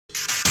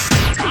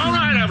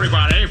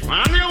everybody.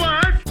 On the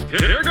alert.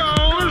 Here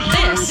goes.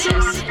 This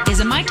is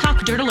a My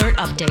Talk Dirt Alert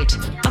update.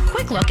 A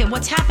quick look at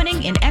what's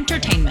happening in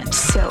entertainment.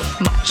 So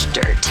much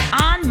dirt.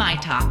 On My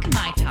Talk.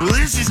 Well,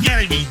 this is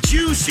going to be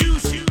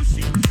juicy.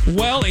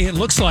 Well, it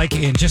looks like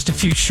in just a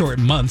few short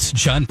months,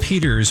 John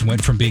Peters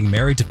went from being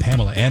married to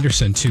Pamela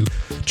Anderson to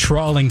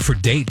trawling for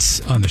dates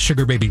on the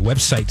Sugar Baby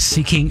website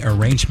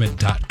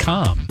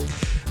seekingarrangement.com.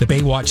 The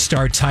Baywatch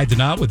star tied the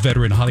knot with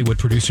veteran Hollywood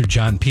producer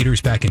John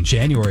Peters back in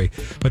January,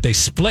 but they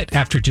split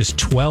after just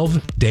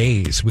 12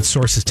 days, with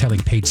sources telling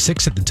Page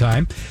Six at the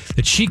time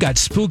that she got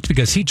spooked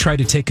because he tried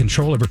to take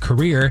control of her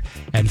career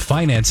and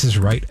finances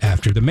right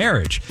after the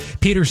marriage.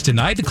 Peters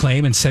denied the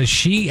claim and says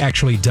she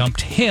actually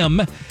dumped him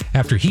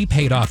after he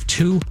paid off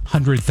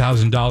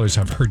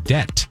 $200,000 of her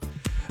debt.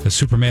 The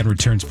Superman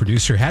Returns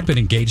producer had been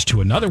engaged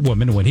to another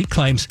woman when he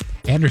claims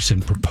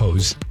Anderson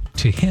proposed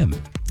to him.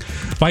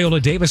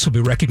 Viola Davis will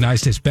be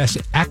recognized as Best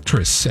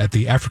Actress at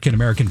the African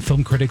American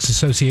Film Critics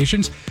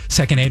Association's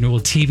second annual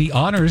TV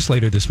Honors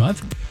later this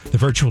month. The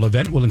virtual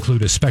event will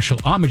include a special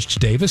homage to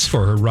Davis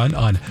for her run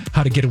on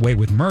How to Get Away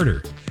with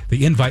Murder.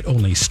 The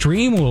invite-only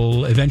stream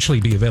will eventually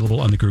be available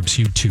on the group's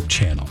YouTube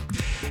channel.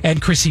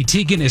 And Chrissy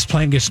Teigen is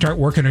planning to start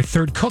work on her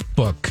third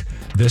cookbook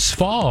this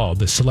fall.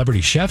 The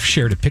celebrity chef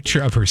shared a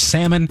picture of her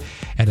salmon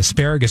and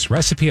asparagus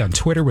recipe on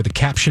Twitter with a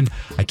caption,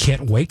 "I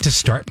can't wait to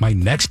start my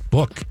next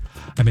book.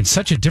 I'm in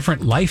such a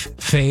different life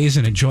phase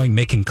and enjoying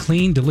making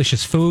clean,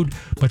 delicious food,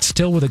 but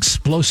still with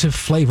explosive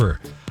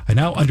flavor. I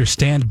now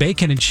understand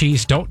bacon and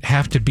cheese don't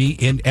have to be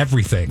in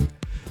everything,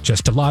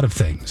 just a lot of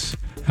things."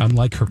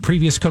 Unlike her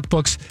previous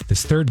cookbooks,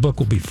 this third book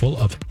will be full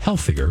of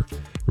healthier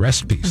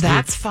recipes.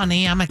 That's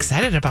funny. I'm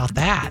excited about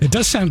that. It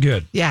does sound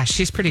good. Yeah,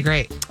 she's pretty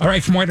great. All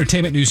right, for more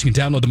entertainment news, you can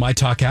download the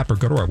MyTalk app or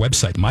go to our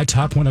website,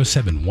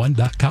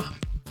 mytalk1071.com.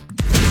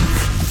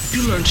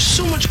 You learned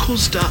so much cool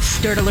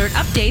stuff. Dirt Alert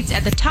updates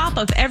at the top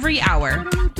of every hour.